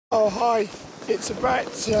Oh hi, it's about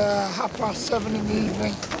 7:30 in the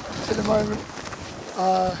evening at the moment.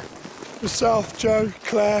 Myself, Joe,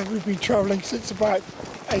 Claire, we've been travelling since about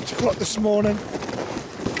 8 o'clock this morning.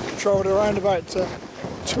 Travelled around about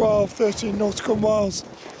 12-13 nautical miles.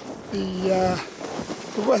 The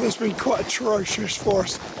weather's been quite atrocious for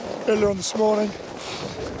us earlier on this morning.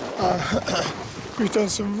 We've done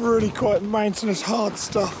some really quite mountainous hard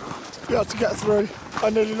stuff we had to get through. I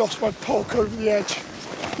nearly lost my polk over the edge,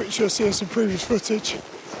 which you'll see in some previous footage.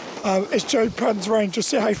 As Joe pans around, just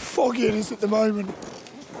see how foggy it is at the moment.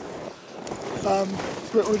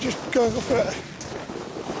 But we're just going off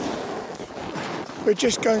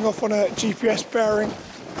on a GPS bearing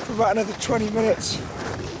for about another 20 minutes,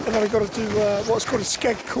 and then we've got to do what's called a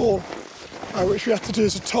skeg call, which we have to do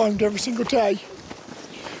as a timed every single day,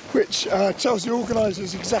 which tells the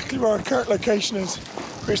organisers exactly where our current location is,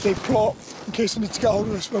 which they plot in case they need to get hold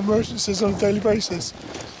of us for emergencies on a daily basis.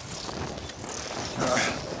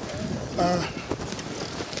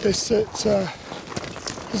 As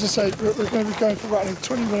I say, we're going to be going for about another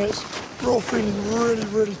 20 minutes. We're all feeling really,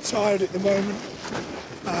 really tired at the moment.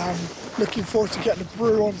 Looking forward to getting a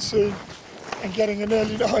brew on soon and getting an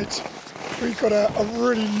early night. We've got a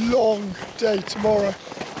really long day tomorrow.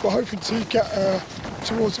 We're hoping to get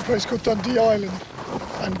towards a place called Dundee Island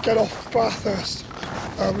and get off Bathurst,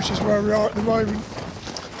 which is where we are at the moment.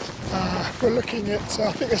 We're looking at,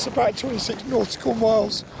 I think it's about 26 nautical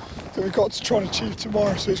miles that we've got to try and achieve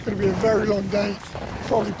tomorrow, so it's going to be a very long day.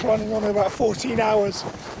 Probably planning on about 14 hours,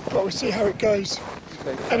 but we'll see how it goes.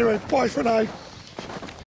 Anyway, bye for now.